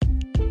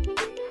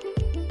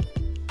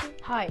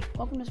Hi,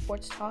 welcome to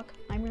Sports Talk.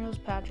 I'm your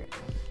host, Patrick.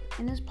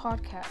 In this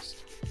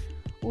podcast,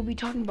 we'll be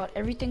talking about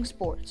everything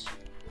sports,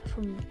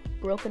 from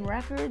broken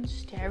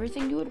records to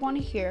everything you would want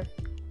to hear.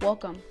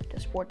 Welcome to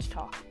Sports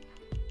Talk.